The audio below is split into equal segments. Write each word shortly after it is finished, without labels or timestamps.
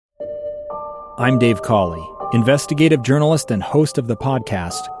I'm Dave Cawley, investigative journalist and host of the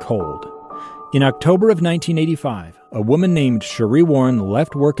podcast Cold. In October of 1985, a woman named Sheree Warren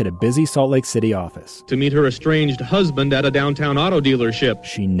left work at a busy Salt Lake City office to meet her estranged husband at a downtown auto dealership.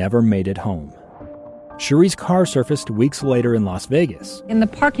 She never made it home. Sheree's car surfaced weeks later in Las Vegas. In the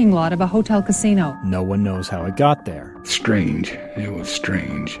parking lot of a hotel casino. No one knows how it got there. Strange. It was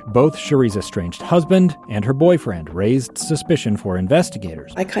strange. Both Sheree's estranged husband and her boyfriend raised suspicion for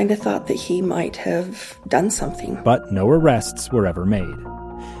investigators. I kind of thought that he might have done something. But no arrests were ever made.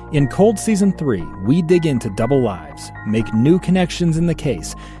 In Cold Season 3, we dig into double lives, make new connections in the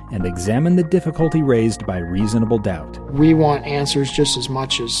case, and examine the difficulty raised by reasonable doubt. We want answers just as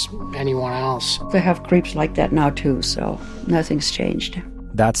much as anyone else. They have creeps like that now too, so nothing's changed.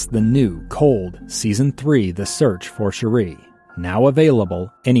 That's the new Cold Season 3, The Search for Sheree, now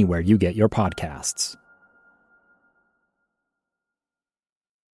available anywhere you get your podcasts.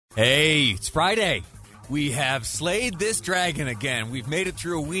 Hey, it's Friday. We have slayed this dragon again. We've made it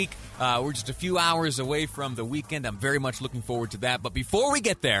through a week. We're just a few hours away from the weekend. I'm very much looking forward to that. But before we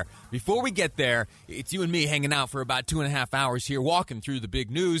get there, it's you and me hanging out for about 2.5 hours here, walking through the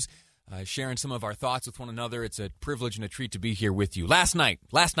big news, sharing some of our thoughts with one another. It's a privilege and a treat to be here with you. Last night,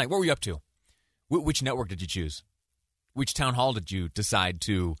 what were you up to? Which network did you choose? Which town hall did you decide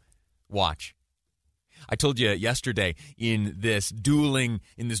to watch? I told you yesterday in this dueling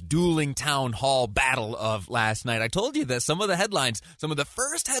town hall battle of last night, I told you that some of the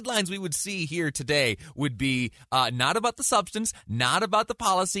first headlines we would see here today would be not about the substance, not about the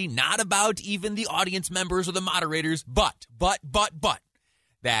policy, not about even the audience members or the moderators, but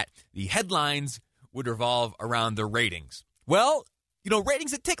that the headlines would revolve around the ratings. Well,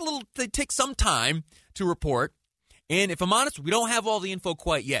 ratings, they take some time to report. And if I'm honest, we don't have all the info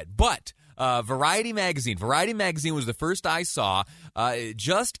quite yet, but Variety Magazine was the first I saw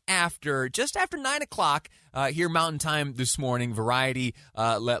just after 9 o'clock here Mountain Time this morning. Variety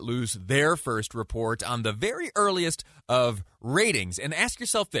let loose their first report on the very earliest of ratings. And ask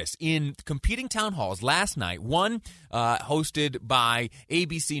yourself this, in competing town halls last night, one hosted by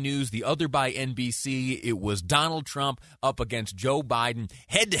ABC News, the other by NBC, it was Donald Trump up against Joe Biden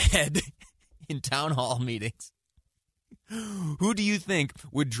head-to-head in town hall meetings. Who do you think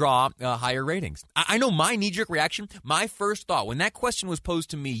would draw higher ratings? I know my knee-jerk reaction, my first thought, when that question was posed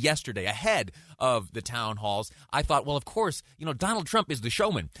to me yesterday ahead of the town halls, I thought, well, of course, Donald Trump is the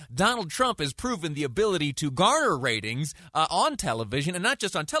showman. Donald Trump has proven the ability to garner ratings on television, and not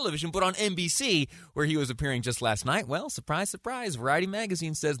just on television, but on NBC, where he was appearing just last night. Well, surprise, surprise, Variety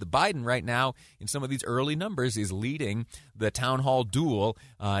Magazine says that Biden right now, in some of these early numbers, is leading the town hall duel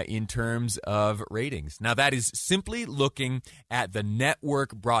in terms of ratings. Now, that is simply looking at the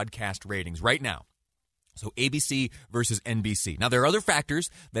network broadcast ratings right now. So ABC versus NBC. Now, there are other factors,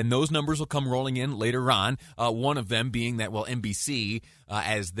 then those numbers will come rolling in later on. One of them being that, NBC,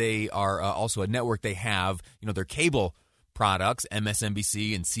 as they are also a network, they have, their cable products,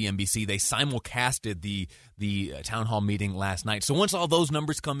 MSNBC and CNBC, they simulcasted the town hall meeting last night. So once all those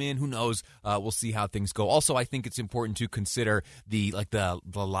numbers come in, who knows? We'll see how things go. Also, I think it's important to consider the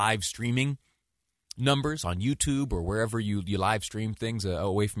live streaming numbers on YouTube or wherever you live stream things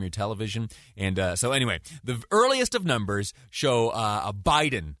away from your television. And so anyway, the earliest of numbers show a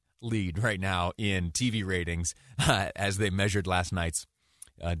Biden lead right now in TV ratings as they measured last night's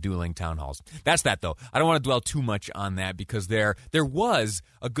dueling town halls. That's that, though. I don't want to dwell too much on that because there was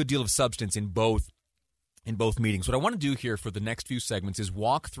a good deal of substance in both meetings. What I want to do here for the next few segments is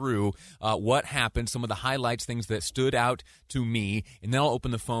walk through what happened, some of the highlights, things that stood out to me, and then I'll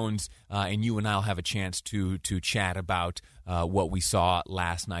open the phones and you and I will have a chance to chat about what we saw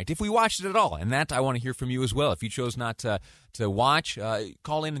last night, if we watched it at all. And that I want to hear from you as well. If you chose not to watch,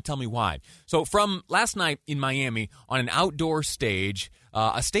 call in and tell me why. So from last night in Miami on an outdoor stage,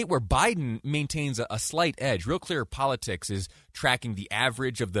 a state where Biden maintains a slight edge. Real Clear Politics is tracking the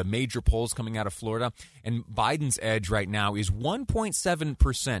average of the major polls coming out of Florida, and Biden's edge right now is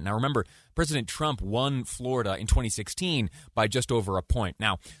 1.7%. Now, remember, President Trump won Florida in 2016 by just over a point.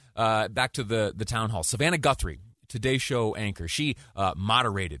 Now, back to the town hall. Savannah Guthrie, Today Show anchor, she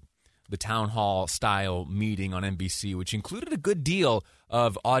moderated the town hall style meeting on NBC, which included a good deal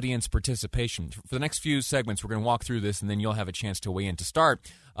of audience participation. For the next few segments, we're going to walk through this, and then you'll have a chance to weigh in. To start,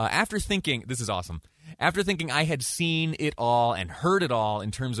 after thinking, this is awesome, after thinking I had seen it all and heard it all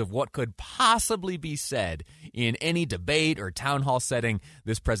in terms of what could possibly be said in any debate or town hall setting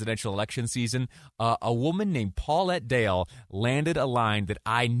this presidential election season, a woman named Paulette Dale landed a line that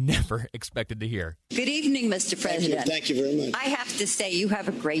I never expected to hear. Good evening, Mr. President. Thank you very much. I have to say, you have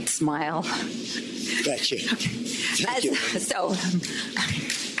a great smile. Thank you. Thank you. So,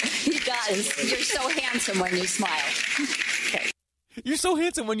 he does. is you're so handsome when you smile. Okay. You're so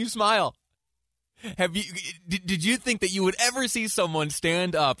handsome when you smile. Did you think that you would ever see someone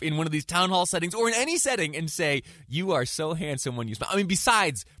stand up in one of these town hall settings or in any setting and say, you are so handsome when you smile? I mean,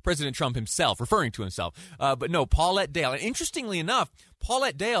 besides President Trump himself, referring to himself. But no, Paulette Dale. And interestingly enough,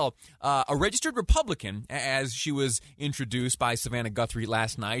 Paulette Dale, a registered Republican, as she was introduced by Savannah Guthrie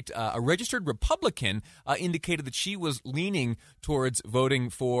last night, a registered Republican indicated that she was leaning towards voting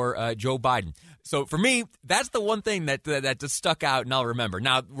for Joe Biden. So for me, that's the one thing that just stuck out, and I'll remember.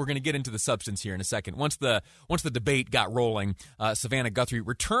 Now, we're going to get into the substance here in a second. Once the debate got rolling, Savannah Guthrie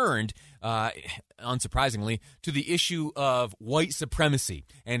returned, unsurprisingly, to the issue of white supremacy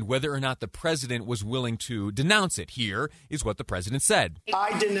and whether or not the president was willing to denounce it. Here is what the president said.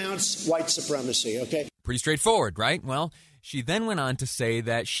 I denounce white supremacy, okay? Pretty straightforward, right? Well, she then went on to say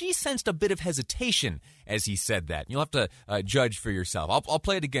that she sensed a bit of hesitation as he said that. You'll have to judge for yourself. I'll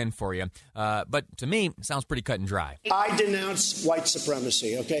play it again for you. But to me, it sounds pretty cut and dry. I denounce white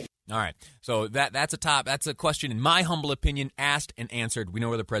supremacy, okay? All right. So that's a question, in my humble opinion, asked and answered. We know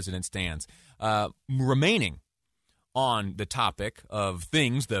where the president stands. Remaining on the topic of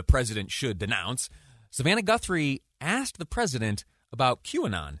things the president should denounce, Savannah Guthrie asked the president about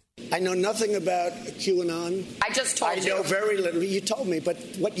QAnon. I know nothing about QAnon. I just told you. I know very little. You told me, but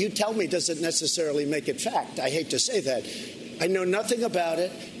what you tell me doesn't necessarily make it fact. I hate to say that. I know nothing about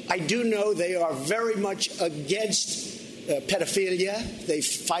it. I do know they are very much against pedophilia. They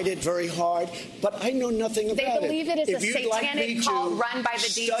fight it very hard, but I know nothing about it. They believe it is a satanic cult run by the deep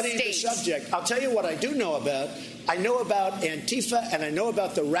state. Study the subject. I'll tell you what I do know about. I know about Antifa, and I know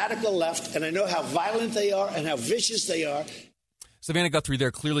about the radical left, and I know how violent they are and how vicious they are. Savannah Guthrie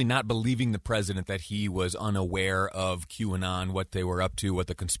there clearly not believing the president that he was unaware of QAnon, what they were up to, what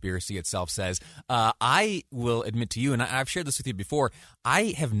the conspiracy itself says. I will admit to you, and I've shared this with you before,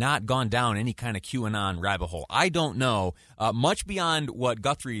 I have not gone down any kind of QAnon rabbit hole. I don't know much beyond what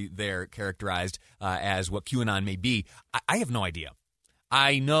Guthrie there characterized as what QAnon may be. I have no idea.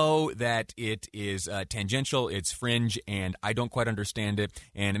 I know that it is tangential, it's fringe, and I don't quite understand it,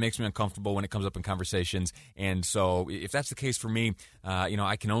 and it makes me uncomfortable when it comes up in conversations. And so if that's the case for me,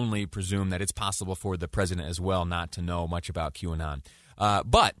 I can only presume that it's possible for the president as well not to know much about QAnon.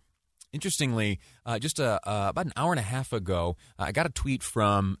 But interestingly, just about an hour and a half ago, I got a tweet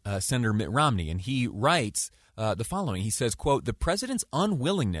from Senator Mitt Romney, and he writes the following. He says, quote, "The president's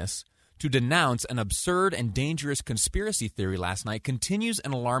unwillingness to denounce an absurd and dangerous conspiracy theory last night continues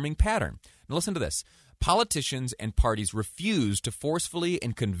an alarming pattern." Now listen to this. Politicians and parties refuse to forcefully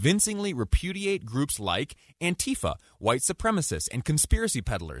and convincingly repudiate groups like Antifa, white supremacists, and conspiracy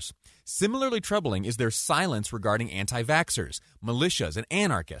peddlers. Similarly troubling is their silence regarding anti-vaxxers, militias, and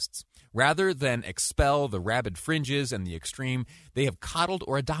anarchists. Rather than expel the rabid fringes and the extreme, they have coddled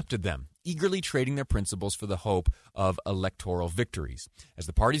or adopted them, eagerly trading their principles for the hope of electoral victories. As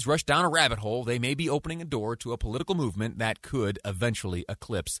the parties rush down a rabbit hole, they may be opening a door to a political movement that could eventually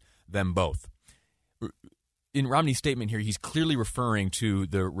eclipse them both. In Romney's statement here, he's clearly referring to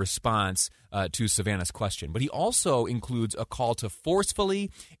the response to Savannah's question, but he also includes a call to forcefully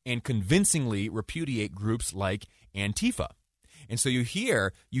and convincingly repudiate groups like Antifa. And so you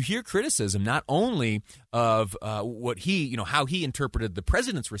hear criticism not only of what he, how he interpreted the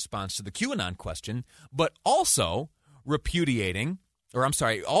president's response to the QAnon question, but also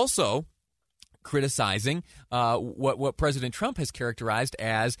also criticizing what President Trump has characterized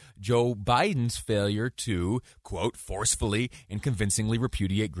as Joe Biden's failure to, quote, forcefully and convincingly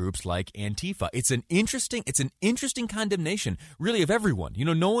repudiate groups like Antifa. It's an interesting condemnation, really, of everyone.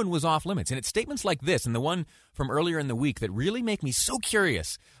 No one was off limits. And it's statements like this and the one from earlier in the week that really make me so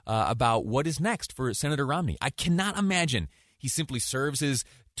curious about what is next for Senator Romney. I cannot imagine he simply serves his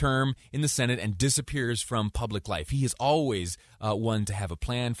term in the Senate and disappears from public life. He is always one to have a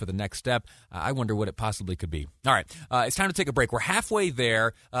plan for the next step. I wonder what it possibly could be. All right, it's time to take a break. We're halfway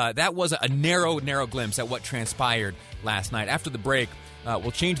there. That was a narrow glimpse at what transpired last night. After the break,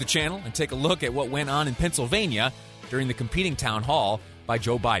 we'll change the channel and take a look at what went on in Pennsylvania during the competing town hall by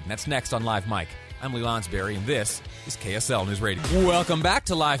Joe Biden. That's next on Live Mike. I'm Lee Lonsberry, and this is KSL News Radio. Welcome back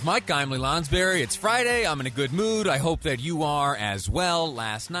to Live Mike. I'm Lee Lonsberry. It's Friday. I'm in a good mood. I hope that you are as well.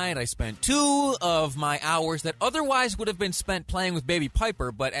 Last night, I spent 2 of my hours that otherwise would have been spent playing with baby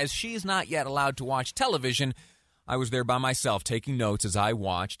Piper, but as she's not yet allowed to watch television, I was there by myself taking notes as I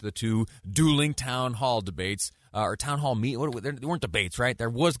watched the 2 dueling town hall debates. Or town hall meet. There weren't debates, right? There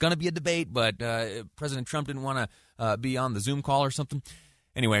was going to be a debate, but President Trump didn't want to be on the Zoom call or something.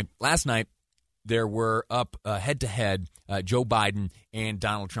 Anyway, last night, there were up head-to-head Joe Biden and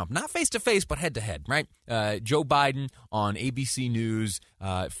Donald Trump. Not face-to-face, but head-to-head, right? Joe Biden on ABC News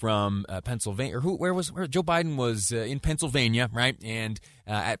from Pennsylvania. Where Joe Biden was in Pennsylvania, right? And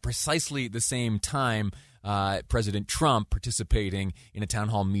at precisely the same time, President Trump participating in a town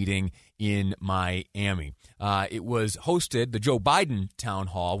hall meeting in Miami. It was hosted, the Joe Biden town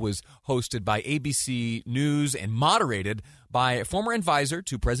hall was hosted by ABC News and moderated by a former advisor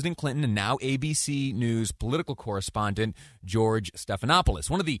to President Clinton and now ABC News political correspondent George Stephanopoulos.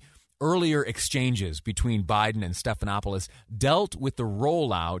 One of the earlier exchanges between Biden and Stephanopoulos dealt with the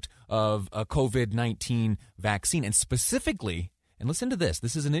rollout of a COVID-19 vaccine, and specifically, and listen to this,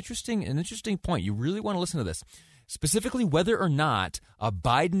 this is an interesting point. You really want to listen to this. Specifically, whether or not a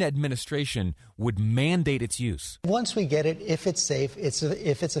Biden administration would mandate its use. Once we get it, if it's safe,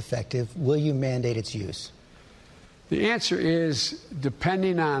 if it's effective, will you mandate its use? The answer is,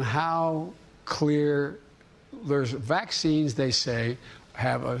 depending on how clear, there's vaccines, they say,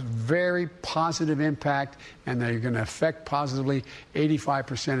 have a very positive impact, and they're going to affect positively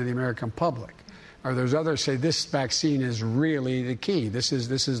 85% of the American public. Or there's others say this vaccine is really the key. This is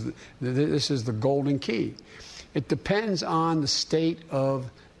the golden key. It depends on the state of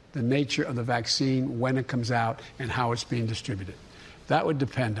the nature of the vaccine, when it comes out, and how it's being distributed. That would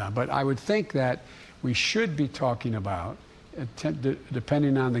depend on. But I would think that we should be talking about,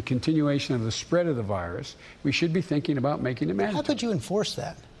 depending on the continuation of the spread of the virus, we should be thinking about making it mandatory. How could you enforce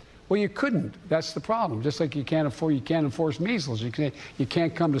that? Well, you couldn't. That's the problem. Just like you can't enforce measles. You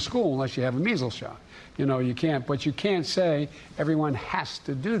can't come to school unless you have a measles shot. You can't. But you can't say everyone has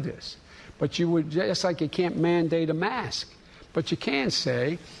to do this. But you would, just like you can't mandate a mask. But you can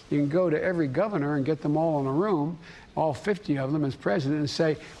say, you can go to every governor and get them all in a room, all 50 of them as president, and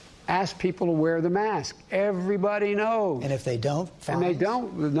say, ask people to wear the mask. Everybody knows. And if they don't, fines? And they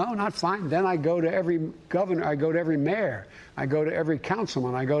don't, no, not fine. Then I go to every governor, I go to every mayor, I go to every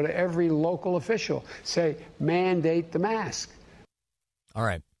councilman, I go to every local official, say, mandate the mask. All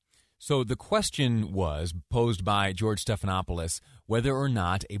right. So the question was posed by George Stephanopoulos whether or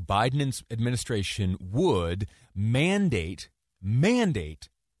not a Biden administration would mandate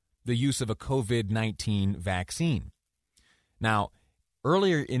the use of a COVID-19 vaccine. Now,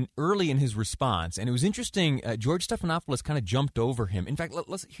 early in his response, and it was interesting, George Stephanopoulos kind of jumped over him. In fact,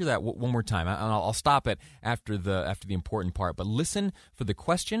 let's hear that one more time. I'll stop it after the important part. But listen for the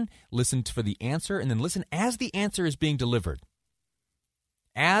question, listen for the answer, and then listen as the answer is being delivered.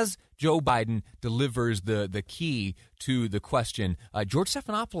 As Joe Biden delivers the key to the question, George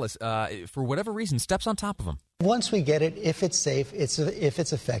Stephanopoulos, for whatever reason, steps on top of him. Once we get it, if it's safe, if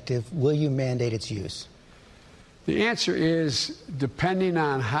it's effective, will you mandate its use? The answer is, depending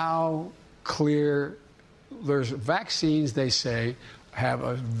on how clear, there's vaccines, they say, have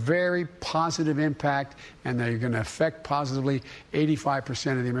a very positive impact, and they're going to affect positively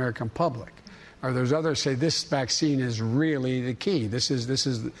 85% of the American public. Or there's others say this vaccine is really the key. This is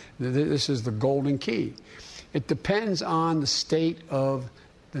the golden key. It depends on the state of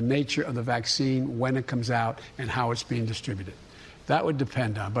the nature of the vaccine, when it comes out, and how it's being distributed. That would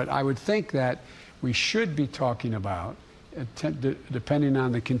depend on. But I would think that we should be talking about, depending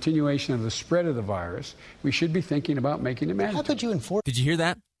on the continuation of the spread of the virus, we should be thinking about making it mandatory. How could you enforce? Did you hear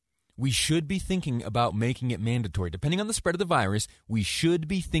that? We should be thinking about making it mandatory. Depending on the spread of the virus, we should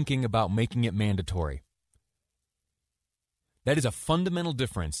be thinking about making it mandatory. That is a fundamental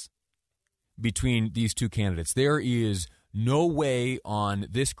difference between these two candidates. There is no way on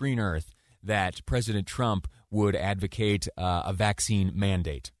this green earth that President Trump would advocate a vaccine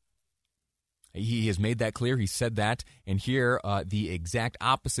mandate. He has made that clear. He said that. And here, the exact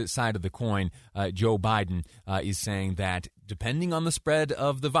opposite side of the coin, Joe Biden is saying that depending on the spread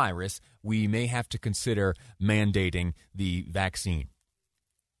of the virus, we may have to consider mandating the vaccine.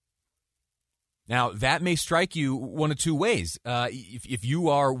 Now, that may strike you one of two ways. If you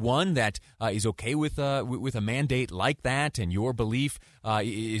are one that is okay with a mandate like that, and your belief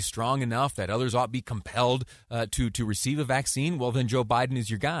is strong enough that others ought to be compelled to receive a vaccine, well, then Joe Biden is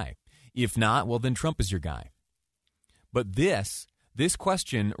your guy. If not, well, then Trump is your guy. But this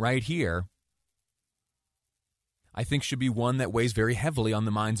question right here, I think should be one that weighs very heavily on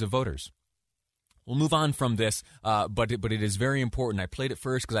the minds of voters. We'll move on from this, but it is very important. I played it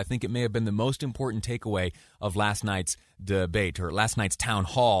first because I think it may have been the most important takeaway of last night's debate, or last night's town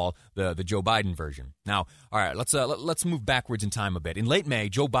hall, the Joe Biden version. Now, all right, let's move backwards in time a bit. In late May,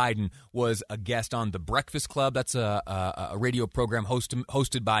 Joe Biden was a guest on The Breakfast Club. That's a radio program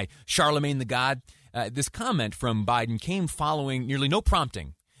hosted by Charlemagne the God. This comment from Biden came following nearly no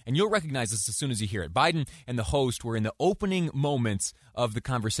prompting And you'll recognize this as soon as you hear it. Biden and the host were in the opening moments of the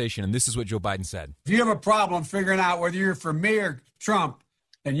conversation, and this is what Joe Biden said. If you have a problem figuring out whether you're for me or Trump,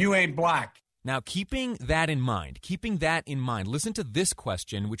 then you ain't black. Now, keeping that in mind, listen to this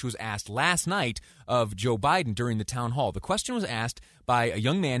question, which was asked last night of Joe Biden during the town hall. The question was asked by a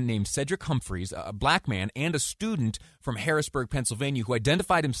young man named Cedric Humphreys, a black man and a student from Harrisburg, Pennsylvania, who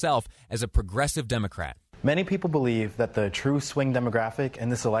identified himself as a progressive Democrat. Many people believe that the true swing demographic in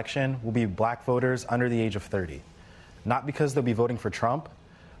this election will be black voters under the age of 30. Not because they'll be voting for Trump,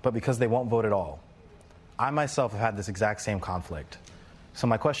 but because they won't vote at all. I myself have had this exact same conflict. So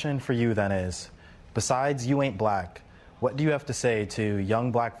my question for you then is, besides you ain't black, what do you have to say to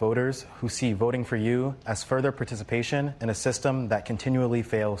young black voters who see voting for you as further participation in a system that continually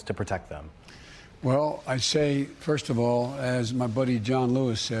fails to protect them? Well, I say, first of all, as my buddy John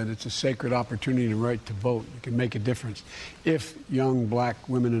Lewis said, it's a sacred opportunity and right to vote. You can make a difference. If young black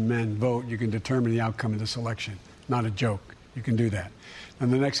women and men vote, you can determine the outcome of this election. Not a joke. You can do that.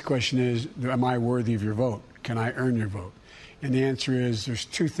 And the next question is, am I worthy of your vote? Can I earn your vote? And the answer is there's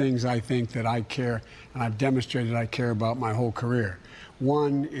two things I think that I care, and I've demonstrated I care about my whole career.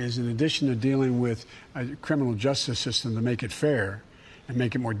 One is, in addition to dealing with a criminal justice system to make it fair and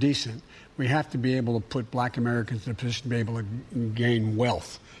make it more decent, we have to be able to put black Americans in a position to be able to gain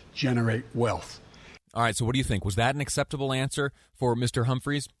wealth, generate wealth. All right, so what do you think? Was that an acceptable answer for Mr.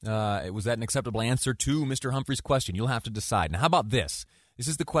 Humphreys? Was that an acceptable answer to Mr. Humphreys' question? You'll have to decide. Now, how about this? This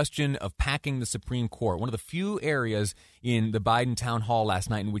is the question of packing the Supreme Court, one of the few areas in the Biden town hall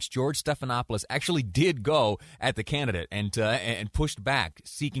last night in which George Stephanopoulos actually did go at the candidate and pushed back,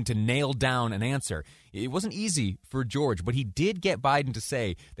 seeking to nail down an answer. It wasn't easy for George, but he did get Biden to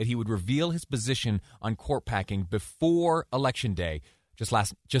say that he would reveal his position on court packing before Election Day, just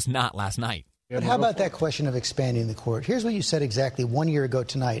not last night. But how about that question of expanding the court? Here's what you said exactly 1 year ago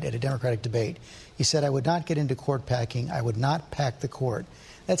tonight at a Democratic debate. You said, I would not get into court packing. I would not pack the court.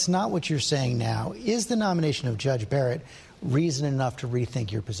 That's not what you're saying now. Is the nomination of Judge Barrett reason enough to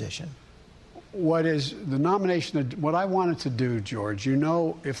rethink your position? What is the nomination of what I wanted to do, George? You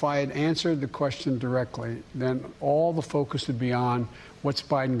know, if I had answered the question directly, then all the focus would be on what's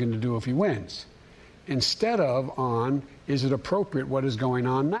Biden going to do if he wins, instead of on, is it appropriate what is going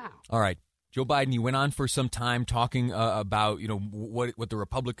on now? All right. Joe Biden, you went on for some time talking about, what the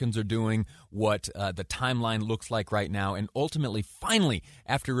Republicans are doing, what the timeline looks like right now, and ultimately, finally,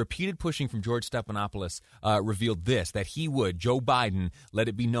 after repeated pushing from George Stephanopoulos, revealed this, that he would, Joe Biden, let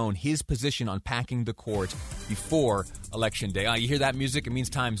it be known his position on packing the court before Election Day. You hear that music? It means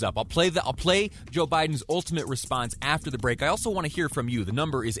time's up. I'll play Joe Biden's ultimate response after the break. I also want to hear from you. The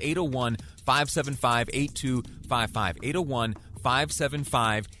number is 801-575-8255.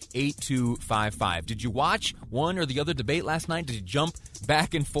 801-575-8255. Did you watch one or the other debate last night? Did you jump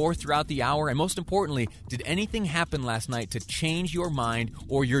back and forth throughout the hour? And most importantly, did anything happen last night to change your mind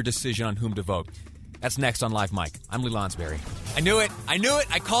or your decision on whom to vote? That's next on Live Mike. I'm Lee Lonsberry. I knew it.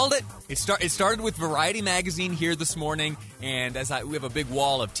 I called it. It started with Variety Magazine here this morning, and we have a big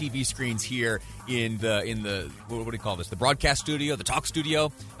wall of TV screens here in the what do you call this? The broadcast studio, the talk studio,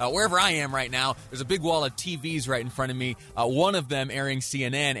 wherever I am right now. There's a big wall of TVs right in front of me. One of them airing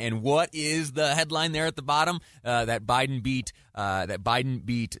CNN, and what is the headline there at the bottom? That Biden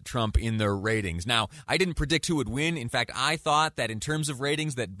beat Trump in the ratings. Now, I didn't predict who would win. In fact, I thought that in terms of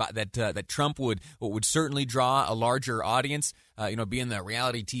ratings, that Trump would certainly draw a larger audience. Being the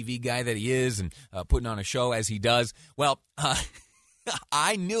reality TV guy that he is and putting on a show as he does. Well,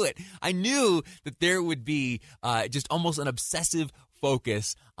 I knew it. I knew that there would be just almost an obsessive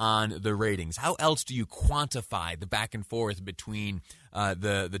focus on the ratings. How else do you quantify the back and forth between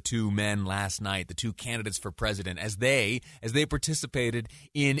the two men last night, the two candidates for president, as they participated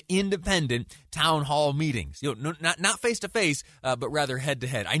in independent town hall meetings? Not face to face, but rather head to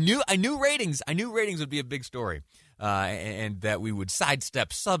head. I knew ratings. I knew ratings would be a big story. And that we would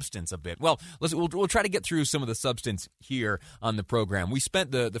sidestep substance a bit. Well, we'll try to get through some of the substance here on the program. We spent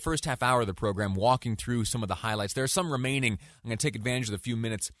the first half hour of the program walking through some of the highlights. There are some remaining. I'm going to take advantage of the few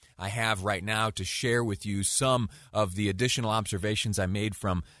minutes I have right now to share with you some of the additional observations I made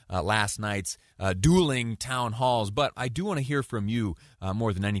from last night's dueling town halls. But I do want to hear from you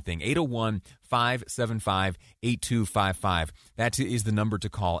more than anything. 801-575-8255. That is the number to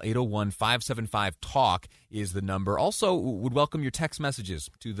call. 801-575-TALK is the number. Also, would welcome your text messages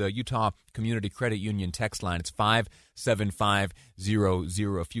to the Utah Community Credit Union text line. It's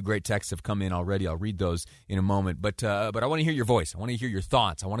 57500. A few great texts have come in already. I'll read those in a moment. But I want to hear your voice. I want to hear your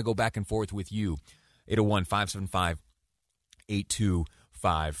thoughts. I want to go back and forth with you. 801-575-8255.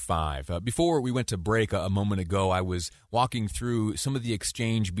 888-866-9855. Before we went to break a moment ago, I was walking through some of the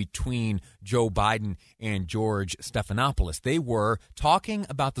exchange between Joe Biden and George Stephanopoulos. They were talking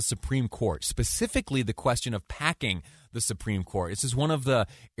about the Supreme Court, specifically the question of packing the Supreme Court. This is one of the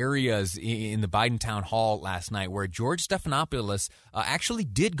areas in the Biden town hall last night where George Stephanopoulos actually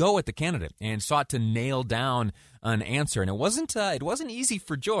did go at the candidate and sought to nail down an answer. And it wasn't easy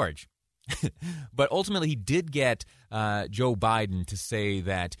for George. But ultimately, he did get Joe Biden to say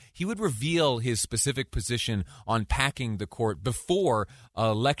that he would reveal his specific position on packing the court before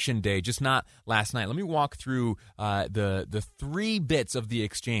Election Day, just not last night. Let me walk through the three bits of the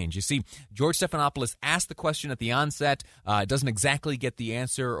exchange. You see, George Stephanopoulos asked the question at the onset, doesn't exactly get the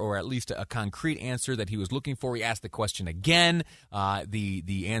answer, or at least a concrete answer that he was looking for. He asked the question again.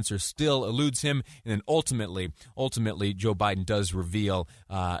 The answer still eludes him. And then ultimately, Joe Biden does reveal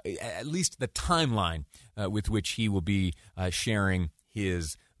at least the timeline with which he will be sharing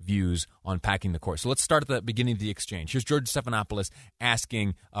his views on packing the court. So let's start at the beginning of the exchange. Here's George Stephanopoulos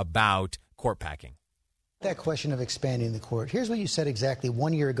asking about court packing. That question of expanding the court. Here's what you said exactly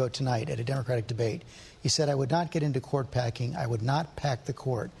 1 year ago tonight at a Democratic debate. You said, I would not get into court packing. I would not pack the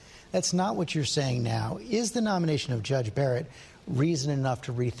court. That's not what you're saying now. Is the nomination of Judge Barrett reason enough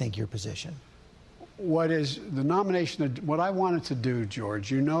to rethink your position? What is the nomination of what I wanted to do,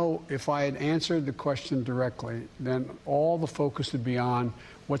 George? You know, if I had answered the question directly, then all the focus would be on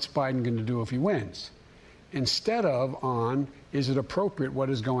what's Biden going to do if he wins, instead of on is it appropriate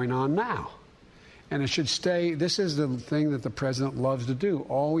what is going on now. And it should stay. This is the thing that the president loves to do,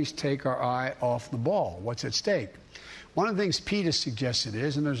 always take our eye off the ball. What's at stake? One of the things Pete has suggested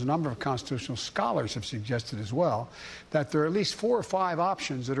is, and there's a number of constitutional scholars have suggested as well, that there are at least 4 or 5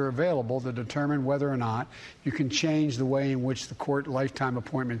 options that are available to determine whether or not you can change the way in which the court lifetime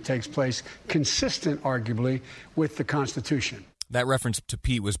appointment takes place, consistent, arguably, with the Constitution. That reference to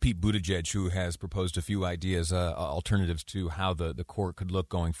Pete was Pete Buttigieg, who has proposed a few ideas, alternatives to how the court could look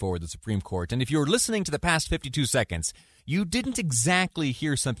going forward, the Supreme Court. And if you were listening to the past 52 seconds, you didn't exactly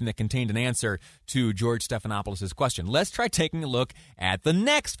hear something that contained an answer to George Stephanopoulos' question. Let's try taking a look at the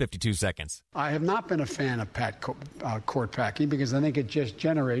next 52 seconds. I have not been a fan of court packing because I think it just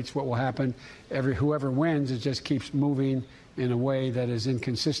generates what will happen. Whoever wins, it just keeps moving in a way that is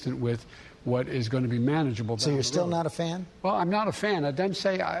inconsistent with what is going to be manageable. So you're still not a fan? Well, I'm not a fan. I then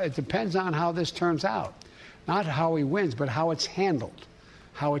say it depends on how this turns out. Not how he wins, but how it's handled.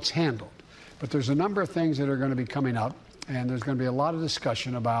 But there's a number of things that are going to be coming up, and there's going to be a lot of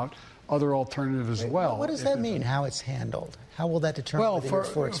discussion about other alternatives as well. What does that mean, how it's handled? How will that determine whether you're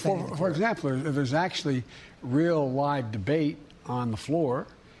for expanding? For example, there's actually real live debate on the floor.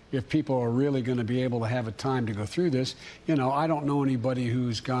 If people are really going to be able to have a time to go through this, I don't know anybody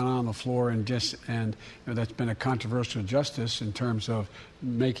who's gone on the floor and that's been a controversial justice in terms of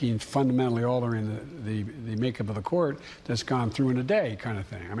fundamentally altering the makeup of the court that's gone through in a day kind of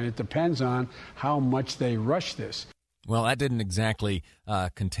thing. I mean, it depends on how much they rush this. Well, that didn't exactly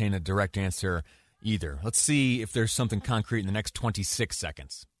contain a direct answer either. Let's see if there's something concrete in the next 26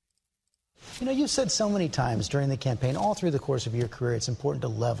 seconds. You've said so many times during the campaign, all through the course of your career, it's important to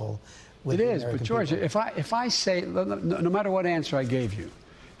level with the American people. But George, if I say, no matter what answer I gave you,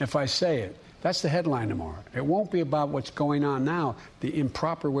 if I say it, that's the headline tomorrow. It won't be about what's going on now, the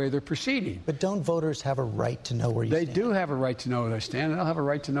improper way they're proceeding. But don't voters have a right to know where you stand? They do have a right to know where they stand, and they'll have a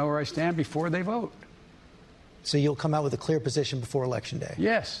right to know where I stand before they vote. So you'll come out with a clear position before Election Day?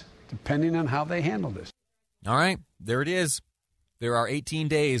 Yes, depending on how they handle this. All right, there it is. There are 18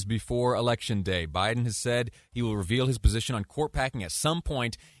 days before Election Day. Biden has said he will reveal his position on court packing at some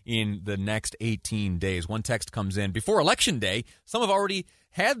point in the next 18 days. One text comes in. Before Election Day, some have already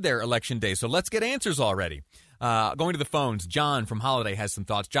had their Election Day, so let's get answers already. Going to the phones, John from Holiday has some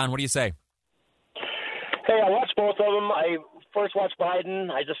thoughts. John, what do you say? Hey, I watched both of them. I first watched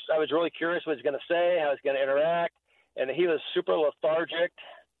Biden. I was really curious what he was going to say, how he was going to interact, and he was super lethargic.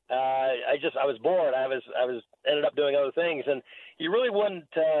 I was bored. I ended up doing other things, and he really wouldn't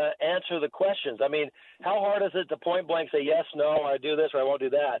answer the questions. I mean, how hard is it to point blank say yes, no, I do this or I won't do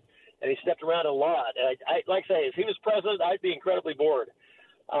that? And he stepped around a lot. And I like I say, if he was president, I'd be incredibly bored.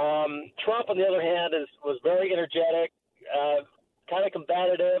 Trump, on the other hand, was very energetic, kind of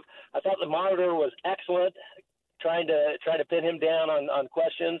combative. I thought the monitor was excellent, trying to pin him down on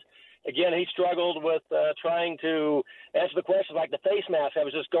questions. Again, he struggled with trying to answer the questions like the face mask. I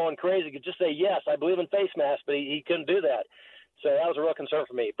was just going crazy. He could just say, yes, I believe in face masks, but he couldn't do that. So that was a real concern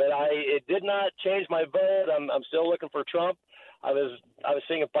for me. But it did not change my vote. I'm still looking for Trump. I was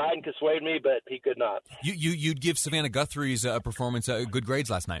seeing if Biden could sway me, but he could not. You'd give Savannah Guthrie's performance good grades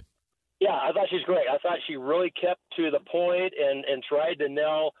last night. Yeah, I thought she's great. I thought she really kept to the point and tried to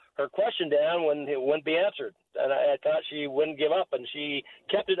nail her question down when it wouldn't be answered. And I thought she wouldn't give up, and she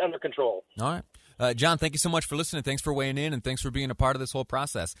kept it under control. All right. John, thank you so much for listening. Thanks for weighing in, and thanks for being a part of this whole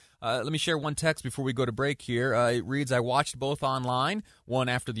process. Let me share one text before we go to break here. It reads, I watched both online, one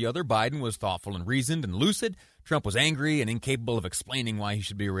after the other. Biden was thoughtful and reasoned and lucid. Trump was angry and incapable of explaining why he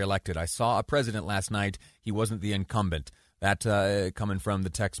should be reelected. I saw a president last night. He wasn't the incumbent. That coming from the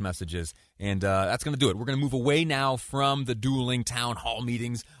text messages. And that's going to do it. We're going to move away now from the dueling town hall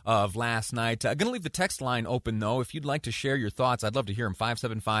meetings of last night. I'm going to leave the text line open, though. If you'd like to share your thoughts, I'd love to hear them.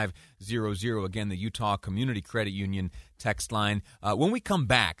 57500. Again, the Utah Community Credit Union text line. When we come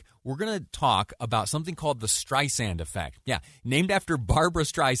back, we're going to talk about something called the Streisand effect. Yeah, named after Barbra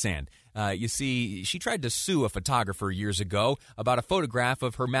Streisand. You see, she tried to sue a photographer years ago about a photograph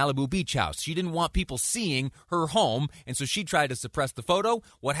of her Malibu beach house. She didn't want people seeing her home, and so she tried to suppress the photo.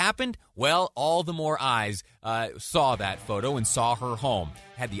 What happened? Well, all the more eyes saw that photo and saw her home.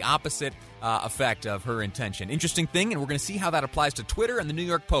 Had the opposite effect of her intention. Interesting thing, and we're going to see how that applies to Twitter and the New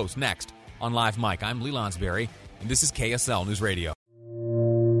York Post next on Live Mike. I'm Lee Lonsberry, and this is KSL News Radio.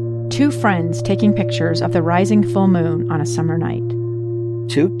 Two friends taking pictures of the rising full moon on a summer night.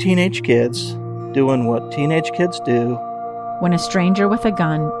 Two teenage kids doing what teenage kids do. When a stranger with a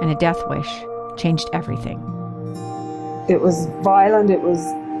gun and a death wish changed everything. It was violent, it was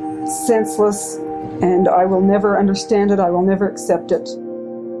senseless, and I will never understand it, I will never accept it.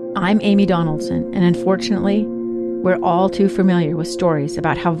 I'm Amy Donaldson, and unfortunately, we're all too familiar with stories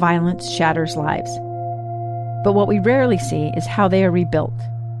about how violence shatters lives. But what we rarely see is how they are rebuilt.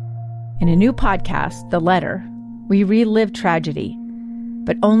 In a new podcast, The Letter, we relive tragedy,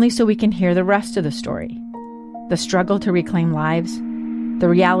 but only so we can hear the rest of the story. The struggle to reclaim lives, the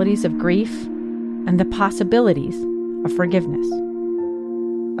realities of grief, and the possibilities of forgiveness.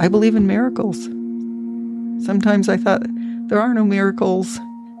 I believe in miracles. Sometimes I thought, there are no miracles.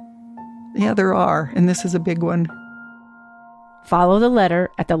 Yeah, there are, and this is a big one. Follow The Letter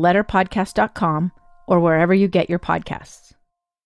at theletterpodcast.com or wherever you get your podcasts.